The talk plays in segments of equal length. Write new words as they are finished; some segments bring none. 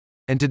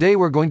and today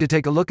we're going to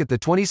take a look at the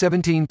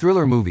 2017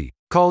 thriller movie,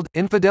 called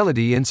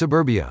Infidelity in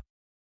Suburbia.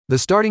 The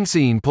starting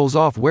scene pulls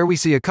off where we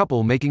see a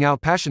couple making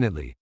out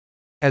passionately.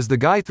 As the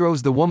guy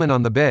throws the woman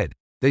on the bed,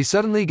 they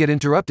suddenly get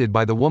interrupted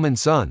by the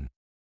woman's son.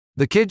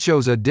 The kid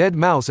shows a dead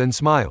mouse and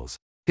smiles.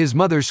 His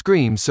mother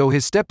screams, so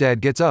his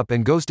stepdad gets up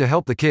and goes to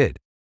help the kid.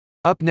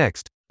 Up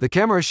next, the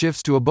camera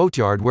shifts to a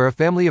boatyard where a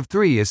family of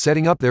 3 is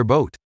setting up their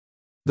boat.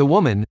 The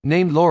woman,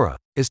 named Laura,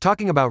 is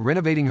talking about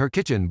renovating her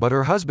kitchen, but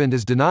her husband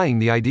is denying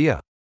the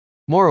idea.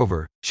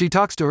 Moreover, she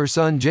talks to her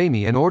son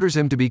Jamie and orders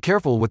him to be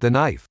careful with the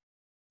knife.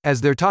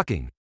 As they're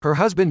talking, her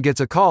husband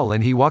gets a call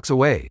and he walks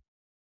away.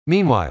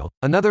 Meanwhile,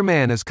 another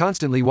man is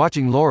constantly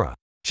watching Laura.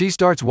 She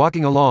starts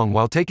walking along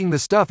while taking the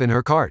stuff in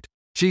her cart.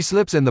 She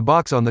slips and the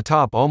box on the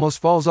top almost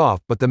falls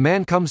off, but the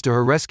man comes to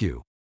her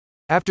rescue.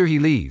 After he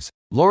leaves,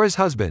 Laura's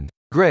husband,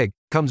 Greg,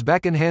 comes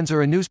back and hands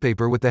her a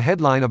newspaper with the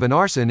headline of an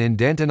arson in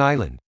Danton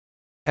Island.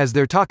 As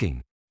they're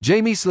talking,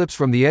 Jamie slips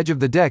from the edge of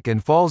the deck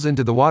and falls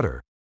into the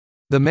water.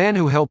 The man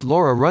who helped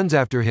Laura runs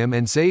after him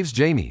and saves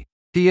Jamie.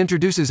 He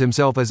introduces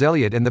himself as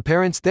Elliot and the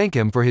parents thank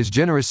him for his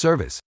generous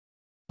service.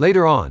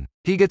 Later on,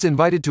 he gets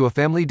invited to a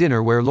family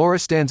dinner where Laura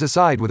stands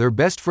aside with her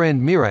best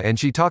friend Mira and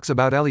she talks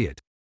about Elliot.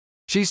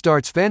 She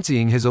starts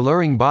fancying his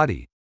alluring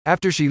body.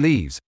 After she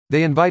leaves,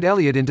 they invite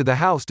Elliot into the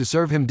house to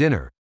serve him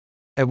dinner.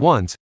 At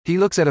once, he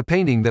looks at a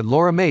painting that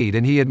Laura made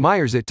and he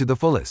admires it to the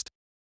fullest.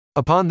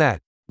 Upon that,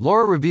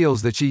 Laura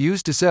reveals that she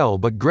used to sell,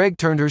 but Greg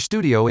turned her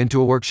studio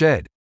into a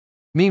workshed.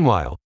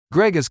 Meanwhile,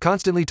 Greg is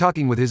constantly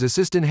talking with his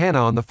assistant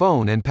Hannah on the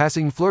phone and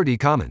passing flirty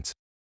comments.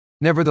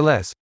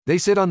 Nevertheless, they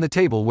sit on the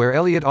table where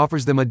Elliot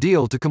offers them a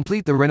deal to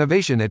complete the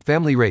renovation at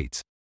family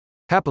rates.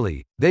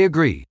 Happily, they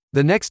agree.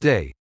 The next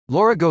day,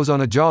 Laura goes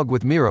on a jog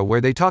with Mira where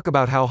they talk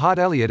about how hot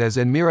Elliot is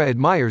and Mira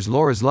admires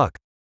Laura's luck.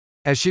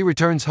 As she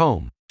returns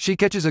home, she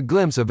catches a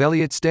glimpse of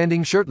Elliot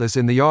standing shirtless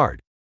in the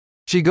yard.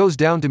 She goes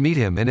down to meet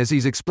him and as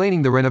he's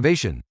explaining the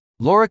renovation,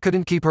 Laura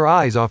couldn't keep her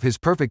eyes off his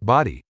perfect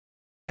body.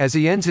 As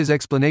he ends his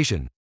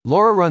explanation,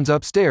 Laura runs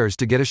upstairs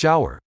to get a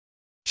shower.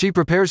 She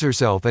prepares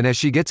herself and as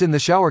she gets in the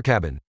shower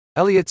cabin,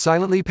 Elliot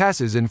silently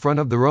passes in front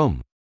of the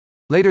room.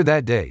 Later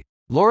that day,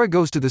 Laura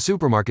goes to the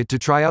supermarket to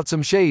try out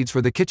some shades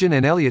for the kitchen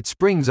and Elliot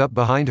springs up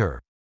behind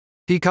her.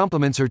 He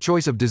compliments her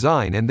choice of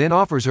design and then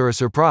offers her a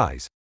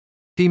surprise.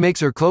 He makes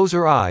her close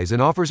her eyes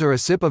and offers her a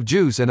sip of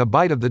juice and a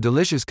bite of the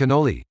delicious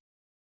cannoli.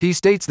 He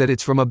states that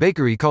it's from a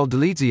bakery called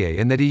Delizier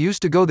and that he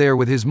used to go there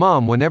with his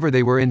mom whenever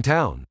they were in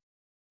town.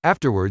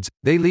 Afterwards,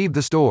 they leave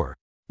the store.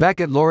 Back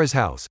at Laura's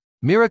house,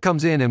 Mira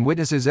comes in and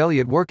witnesses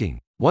Elliot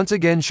working, once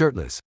again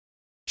shirtless.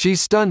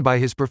 She's stunned by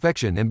his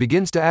perfection and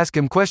begins to ask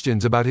him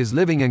questions about his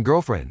living and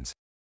girlfriends.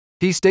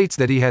 He states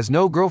that he has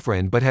no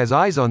girlfriend but has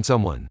eyes on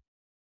someone.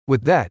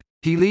 With that,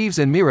 he leaves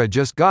and Mira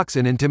just gawks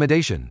in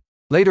intimidation.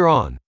 Later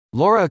on,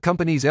 Laura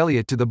accompanies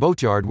Elliot to the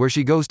boatyard where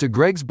she goes to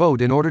Greg's boat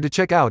in order to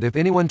check out if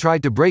anyone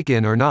tried to break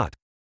in or not.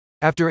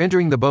 After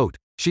entering the boat,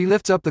 she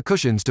lifts up the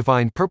cushions to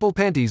find purple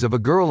panties of a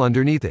girl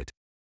underneath it.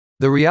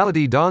 The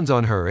reality dawns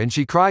on her and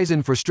she cries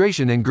in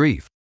frustration and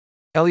grief.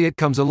 Elliot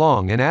comes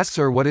along and asks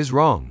her what is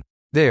wrong.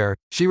 There,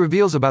 she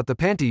reveals about the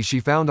panties she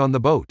found on the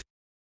boat.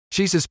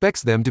 She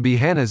suspects them to be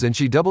Hannah's and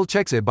she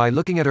double-checks it by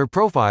looking at her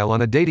profile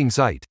on a dating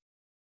site.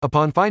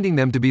 Upon finding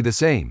them to be the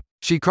same,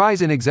 she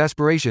cries in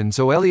exasperation,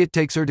 so Elliot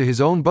takes her to his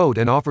own boat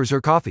and offers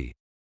her coffee.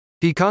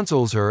 He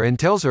consoles her and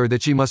tells her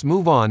that she must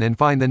move on and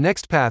find the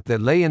next path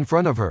that lay in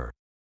front of her.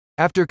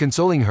 After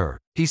consoling her,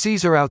 he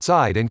sees her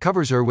outside and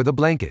covers her with a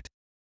blanket.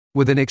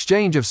 With an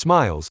exchange of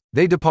smiles,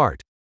 they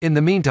depart. In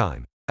the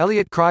meantime,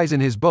 Elliot cries in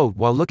his boat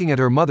while looking at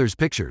her mother's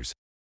pictures.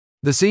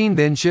 The scene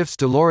then shifts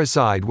to Laura's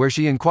side where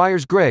she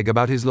inquires Greg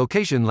about his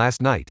location last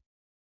night.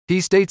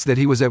 He states that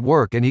he was at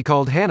work and he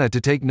called Hannah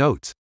to take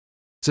notes.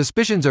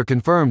 Suspicions are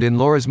confirmed in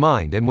Laura's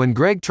mind and when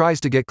Greg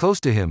tries to get close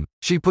to him,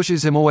 she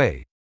pushes him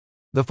away.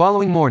 The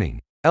following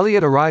morning,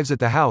 Elliot arrives at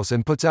the house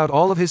and puts out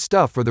all of his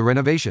stuff for the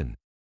renovation.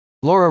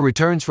 Laura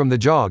returns from the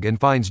jog and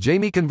finds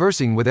Jamie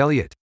conversing with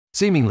Elliot.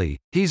 Seemingly,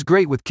 he's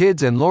great with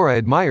kids and Laura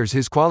admires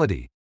his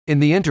quality. In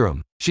the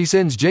interim, she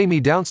sends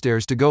Jamie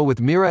downstairs to go with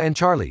Mira and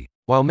Charlie,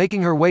 while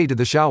making her way to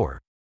the shower.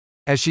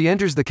 As she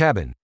enters the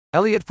cabin,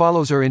 Elliot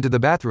follows her into the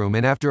bathroom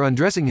and after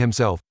undressing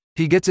himself,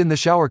 he gets in the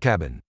shower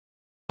cabin.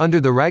 Under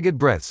the ragged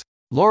breaths,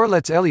 Laura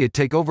lets Elliot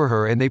take over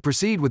her and they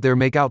proceed with their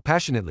makeout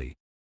passionately.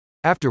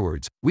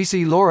 Afterwards, we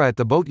see Laura at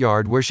the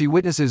boatyard where she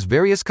witnesses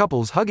various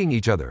couples hugging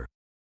each other.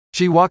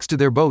 She walks to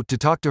their boat to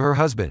talk to her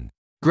husband.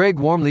 Greg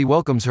warmly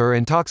welcomes her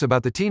and talks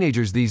about the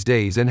teenagers these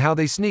days and how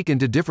they sneak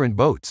into different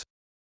boats.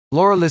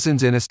 Laura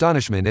listens in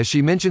astonishment as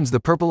she mentions the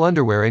purple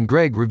underwear and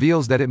Greg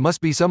reveals that it must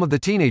be some of the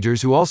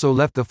teenagers who also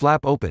left the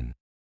flap open.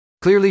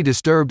 Clearly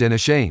disturbed and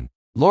ashamed,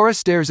 Laura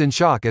stares in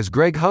shock as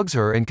Greg hugs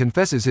her and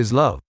confesses his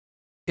love.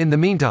 In the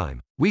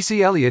meantime, we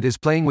see Elliot is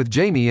playing with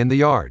Jamie in the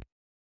yard.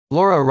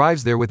 Laura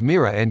arrives there with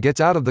Mira and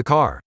gets out of the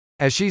car.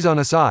 As she's on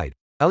a side,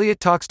 Elliot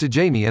talks to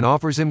Jamie and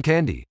offers him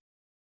candy.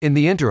 In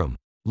the interim,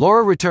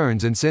 Laura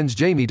returns and sends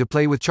Jamie to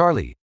play with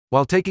Charlie,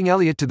 while taking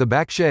Elliot to the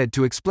back shed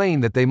to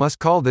explain that they must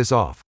call this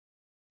off.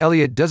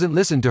 Elliot doesn't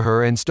listen to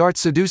her and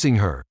starts seducing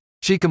her.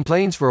 She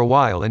complains for a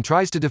while and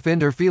tries to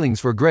defend her feelings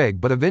for Greg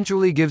but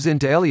eventually gives in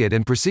to Elliot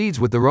and proceeds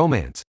with the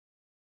romance.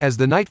 As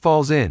the night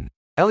falls in,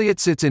 Elliot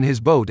sits in his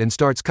boat and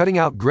starts cutting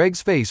out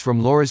Greg's face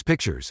from Laura's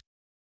pictures.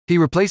 He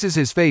replaces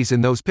his face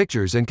in those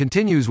pictures and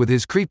continues with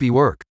his creepy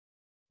work.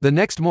 The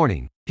next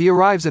morning, he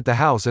arrives at the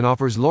house and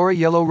offers Laura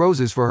yellow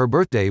roses for her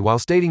birthday while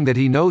stating that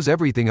he knows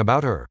everything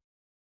about her.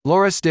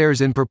 Laura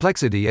stares in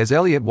perplexity as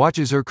Elliot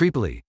watches her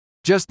creepily.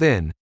 Just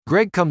then,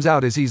 Greg comes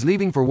out as he's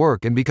leaving for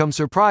work and becomes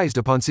surprised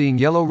upon seeing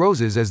yellow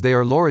roses as they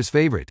are Laura's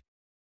favorite.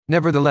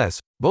 Nevertheless,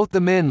 both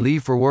the men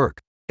leave for work.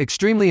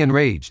 Extremely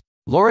enraged,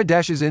 Laura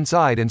dashes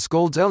inside and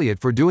scolds Elliot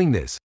for doing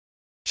this.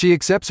 She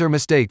accepts her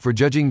mistake for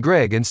judging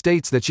Greg and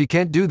states that she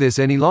can't do this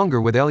any longer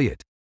with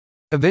Elliot.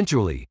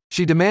 Eventually,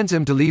 she demands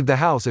him to leave the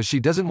house as she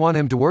doesn't want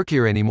him to work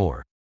here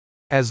anymore.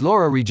 As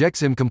Laura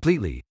rejects him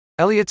completely,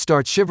 Elliot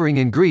starts shivering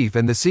in grief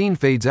and the scene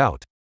fades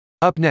out.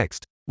 Up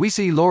next, we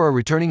see Laura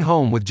returning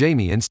home with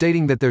Jamie and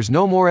stating that there's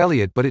no more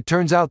Elliot, but it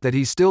turns out that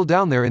he's still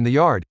down there in the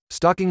yard,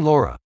 stalking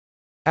Laura.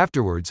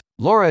 Afterwards,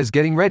 Laura is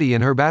getting ready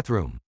in her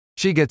bathroom.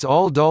 She gets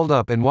all dolled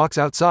up and walks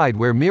outside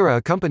where Mira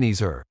accompanies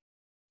her.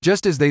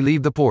 Just as they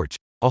leave the porch,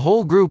 a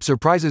whole group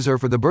surprises her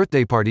for the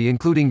birthday party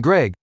including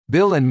Greg,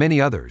 Bill and many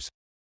others.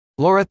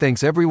 Laura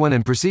thanks everyone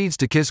and proceeds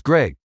to kiss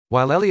Greg,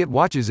 while Elliot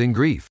watches in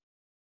grief.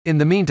 In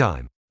the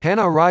meantime,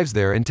 Hannah arrives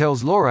there and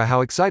tells Laura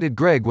how excited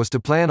Greg was to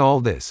plan all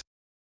this.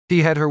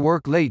 He had her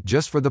work late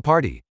just for the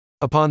party.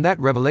 Upon that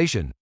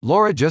revelation,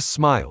 Laura just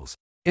smiles.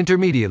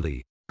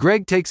 Intermediately,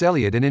 Greg takes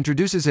Elliot and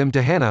introduces him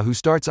to Hannah, who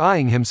starts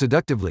eyeing him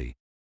seductively.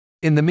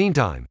 In the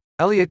meantime,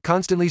 Elliot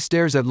constantly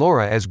stares at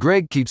Laura as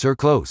Greg keeps her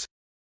close.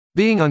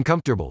 Being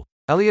uncomfortable,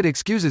 Elliot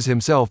excuses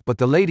himself but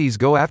the ladies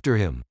go after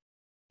him.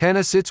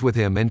 Hannah sits with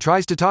him and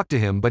tries to talk to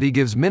him but he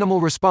gives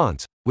minimal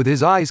response, with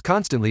his eyes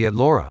constantly at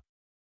Laura.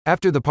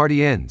 After the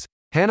party ends,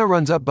 Hannah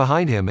runs up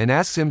behind him and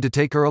asks him to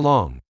take her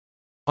along.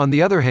 On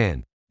the other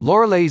hand,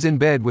 Laura lays in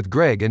bed with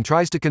Greg and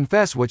tries to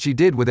confess what she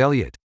did with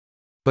Elliot.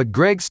 But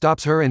Greg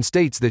stops her and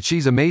states that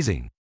she's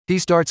amazing. He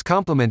starts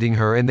complimenting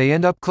her and they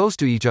end up close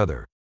to each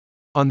other.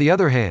 On the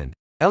other hand,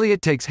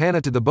 Elliot takes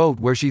Hannah to the boat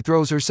where she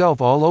throws herself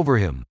all over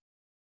him.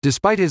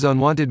 Despite his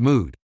unwanted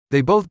mood,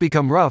 they both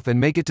become rough and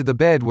make it to the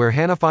bed where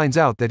Hannah finds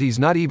out that he's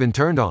not even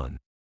turned on.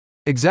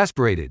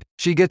 Exasperated,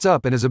 she gets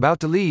up and is about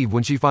to leave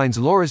when she finds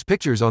Laura's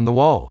pictures on the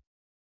wall.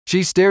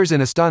 She stares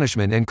in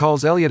astonishment and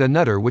calls Elliot a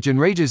nutter, which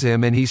enrages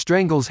him and he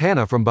strangles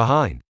Hannah from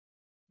behind.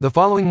 The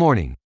following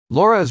morning,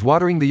 Laura is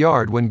watering the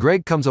yard when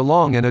Greg comes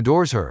along and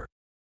adores her.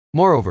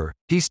 Moreover,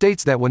 he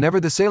states that whenever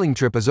the sailing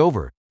trip is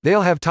over,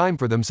 they'll have time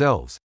for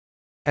themselves.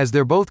 As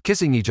they're both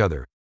kissing each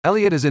other,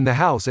 Elliot is in the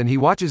house and he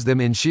watches them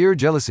in sheer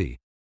jealousy.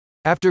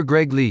 After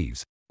Greg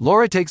leaves,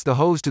 Laura takes the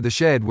hose to the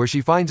shed where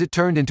she finds it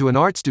turned into an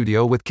art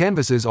studio with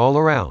canvases all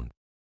around.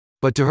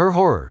 But to her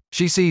horror,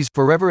 she sees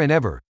 "Forever and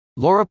Ever,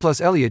 Laura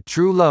plus Elliot,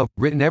 True Love"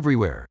 written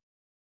everywhere.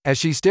 As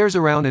she stares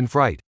around in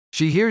fright,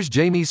 she hears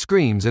Jamie's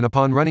screams and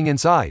upon running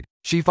inside,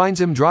 she finds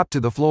him dropped to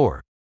the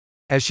floor.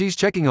 As she's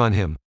checking on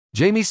him,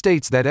 Jamie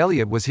states that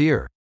Elliot was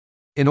here.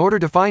 In order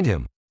to find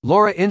him,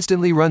 Laura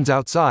instantly runs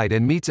outside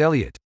and meets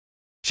Elliot.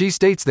 She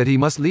states that he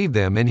must leave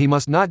them and he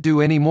must not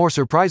do any more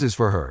surprises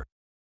for her.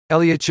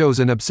 Elliot shows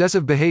an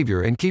obsessive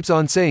behavior and keeps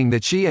on saying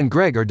that she and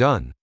Greg are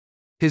done.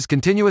 His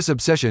continuous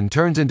obsession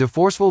turns into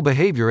forceful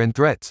behavior and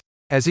threats.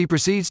 As he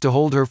proceeds to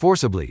hold her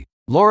forcibly,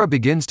 Laura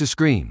begins to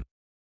scream.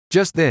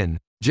 Just then,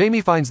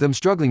 Jamie finds them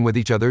struggling with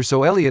each other,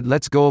 so Elliot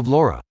lets go of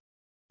Laura.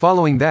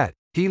 Following that,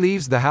 he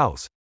leaves the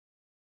house.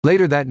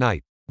 Later that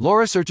night,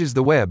 Laura searches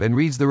the web and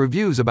reads the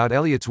reviews about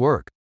Elliot's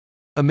work.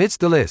 Amidst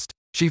the list,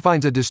 she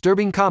finds a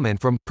disturbing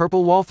comment from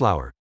Purple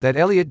Wallflower that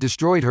Elliot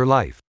destroyed her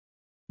life.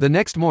 The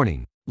next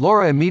morning,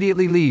 Laura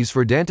immediately leaves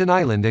for Danton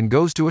Island and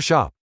goes to a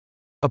shop.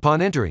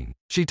 Upon entering,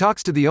 she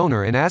talks to the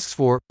owner and asks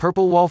for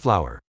Purple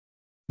Wallflower.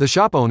 The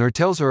shop owner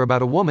tells her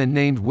about a woman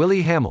named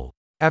Willie Hamill.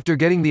 After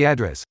getting the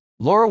address,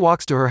 Laura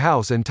walks to her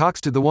house and talks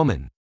to the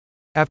woman.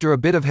 After a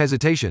bit of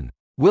hesitation,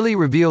 Willie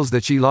reveals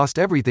that she lost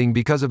everything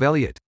because of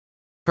Elliot.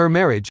 Her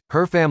marriage,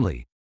 her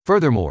family.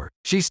 Furthermore,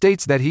 she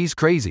states that he's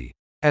crazy.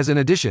 As an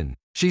addition,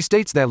 she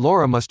states that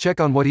Laura must check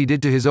on what he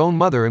did to his own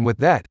mother, and with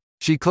that,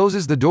 she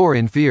closes the door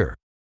in fear.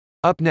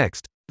 Up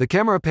next, the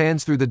camera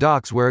pans through the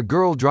docks where a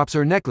girl drops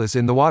her necklace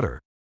in the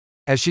water.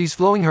 As she's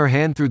flowing her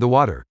hand through the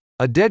water,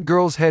 a dead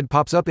girl's head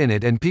pops up in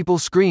it and people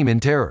scream in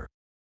terror.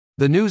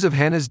 The news of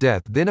Hannah's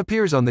death then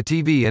appears on the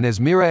TV, and as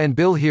Mira and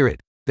Bill hear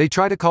it, they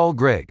try to call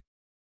Greg.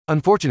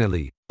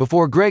 Unfortunately,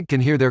 before Greg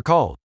can hear their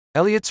call,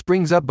 Elliot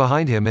springs up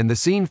behind him and the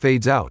scene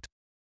fades out.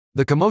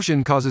 The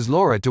commotion causes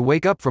Laura to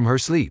wake up from her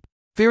sleep.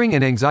 Fearing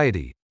and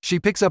anxiety, she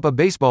picks up a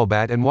baseball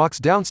bat and walks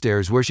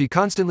downstairs where she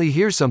constantly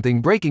hears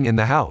something breaking in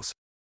the house.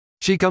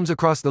 She comes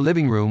across the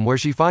living room where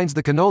she finds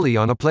the cannoli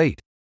on a plate.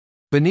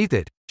 Beneath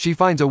it, she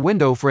finds a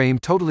window frame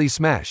totally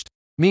smashed.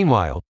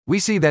 Meanwhile, we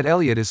see that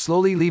Elliot is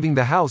slowly leaving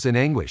the house in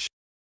anguish.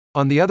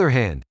 On the other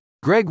hand,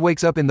 Greg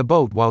wakes up in the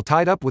boat while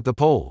tied up with the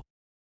pole.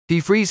 He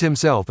frees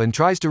himself and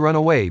tries to run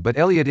away, but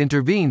Elliot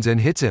intervenes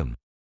and hits him.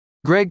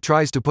 Greg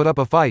tries to put up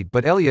a fight,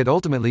 but Elliot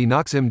ultimately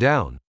knocks him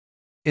down.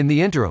 In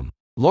the interim,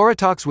 Laura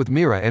talks with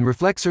Mira and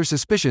reflects her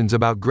suspicions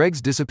about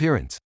Greg's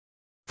disappearance.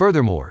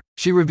 Furthermore,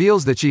 she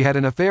reveals that she had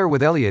an affair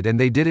with Elliot and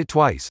they did it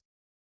twice.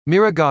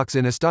 Mira gawks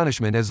in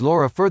astonishment as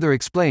Laura further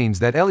explains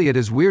that Elliot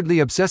is weirdly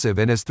obsessive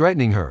and is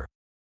threatening her.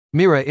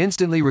 Mira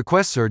instantly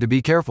requests her to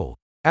be careful.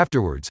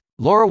 Afterwards,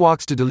 Laura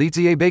walks to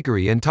Delizia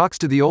Bakery and talks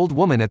to the old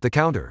woman at the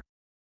counter.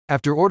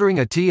 After ordering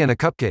a tea and a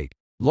cupcake,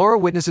 Laura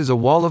witnesses a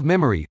wall of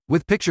memory,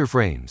 with picture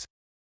frames.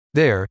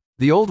 There,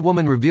 the old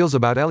woman reveals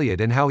about Elliot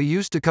and how he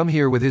used to come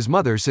here with his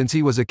mother since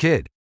he was a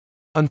kid.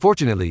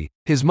 Unfortunately,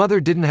 his mother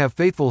didn't have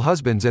faithful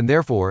husbands and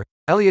therefore,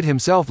 Elliot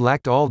himself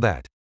lacked all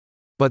that.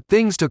 But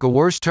things took a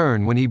worse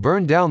turn when he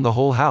burned down the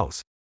whole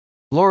house.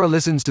 Laura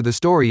listens to the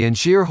story in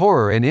sheer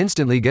horror and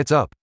instantly gets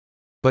up.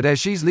 But as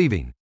she's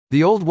leaving,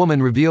 the old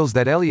woman reveals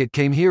that Elliot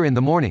came here in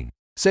the morning,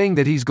 saying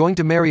that he's going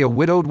to marry a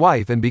widowed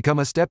wife and become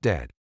a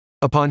stepdad.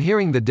 Upon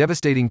hearing the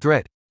devastating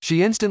threat,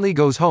 she instantly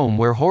goes home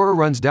where horror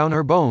runs down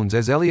her bones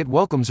as Elliot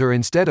welcomes her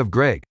instead of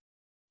Greg.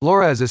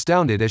 Laura is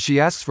astounded as she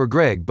asks for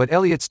Greg, but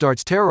Elliot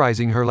starts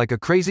terrorizing her like a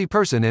crazy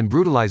person and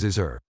brutalizes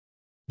her.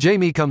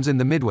 Jamie comes in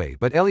the midway,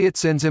 but Elliot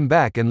sends him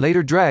back and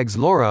later drags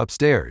Laura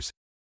upstairs.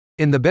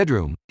 In the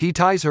bedroom, he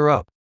ties her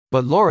up,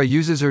 but Laura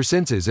uses her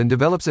senses and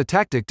develops a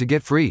tactic to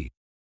get free.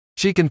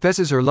 She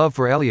confesses her love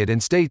for Elliot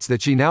and states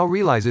that she now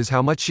realizes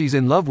how much she's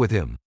in love with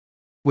him.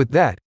 With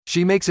that,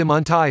 she makes him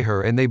untie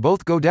her and they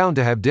both go down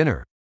to have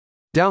dinner.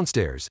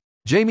 Downstairs,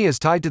 Jamie is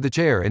tied to the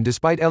chair and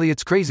despite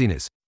Elliot's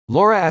craziness,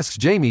 Laura asks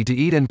Jamie to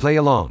eat and play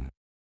along.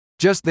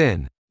 Just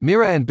then,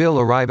 Mira and Bill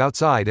arrive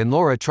outside and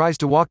Laura tries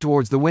to walk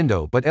towards the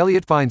window but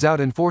Elliot finds out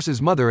and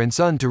forces mother and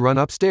son to run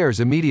upstairs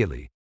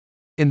immediately.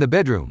 In the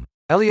bedroom,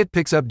 Elliot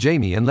picks up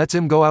Jamie and lets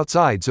him go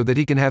outside so that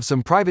he can have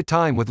some private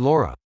time with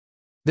Laura.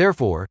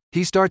 Therefore,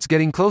 he starts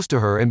getting close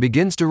to her and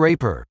begins to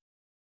rape her.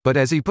 But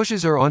as he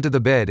pushes her onto the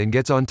bed and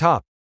gets on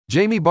top,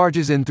 Jamie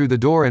barges in through the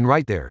door and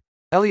right there,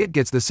 Elliot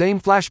gets the same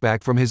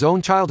flashback from his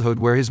own childhood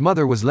where his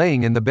mother was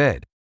laying in the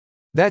bed.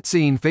 That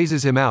scene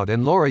phases him out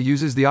and Laura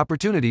uses the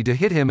opportunity to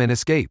hit him and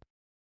escape.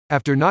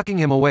 After knocking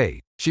him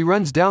away, she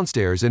runs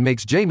downstairs and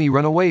makes Jamie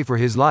run away for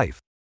his life.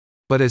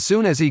 But as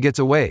soon as he gets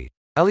away,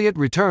 Elliot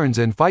returns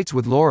and fights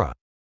with Laura.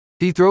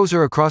 He throws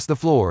her across the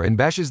floor and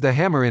bashes the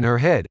hammer in her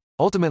head,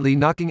 ultimately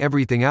knocking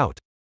everything out.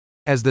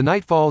 As the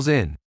night falls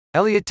in,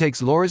 Elliot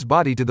takes Laura's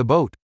body to the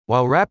boat,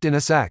 while wrapped in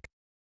a sack.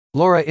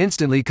 Laura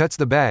instantly cuts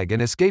the bag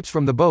and escapes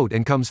from the boat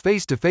and comes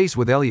face to face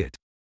with Elliot.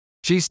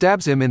 She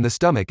stabs him in the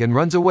stomach and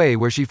runs away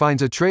where she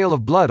finds a trail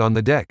of blood on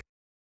the deck.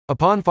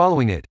 Upon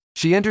following it,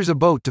 she enters a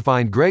boat to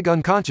find Greg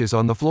unconscious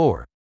on the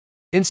floor.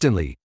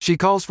 Instantly, she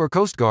calls for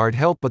Coast Guard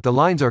help but the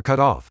lines are cut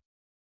off.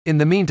 In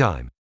the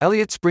meantime,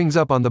 Elliot springs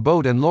up on the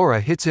boat and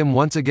Laura hits him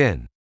once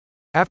again.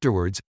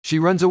 Afterwards, she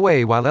runs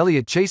away while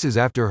Elliot chases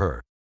after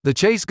her. The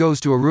chase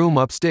goes to a room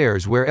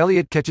upstairs where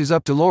Elliot catches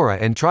up to Laura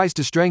and tries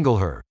to strangle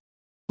her.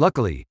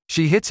 Luckily,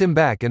 she hits him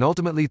back and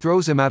ultimately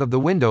throws him out of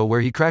the window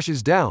where he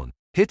crashes down,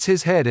 hits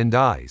his head and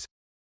dies.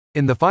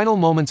 In the final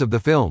moments of the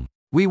film,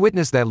 we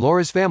witness that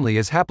Laura's family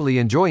is happily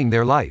enjoying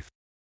their life.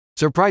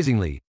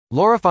 Surprisingly,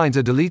 Laura finds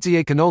a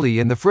Delizia cannoli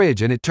in the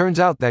fridge and it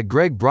turns out that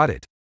Greg brought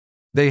it.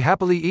 They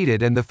happily eat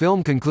it and the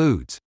film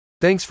concludes.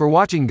 Thanks for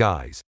watching,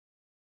 guys.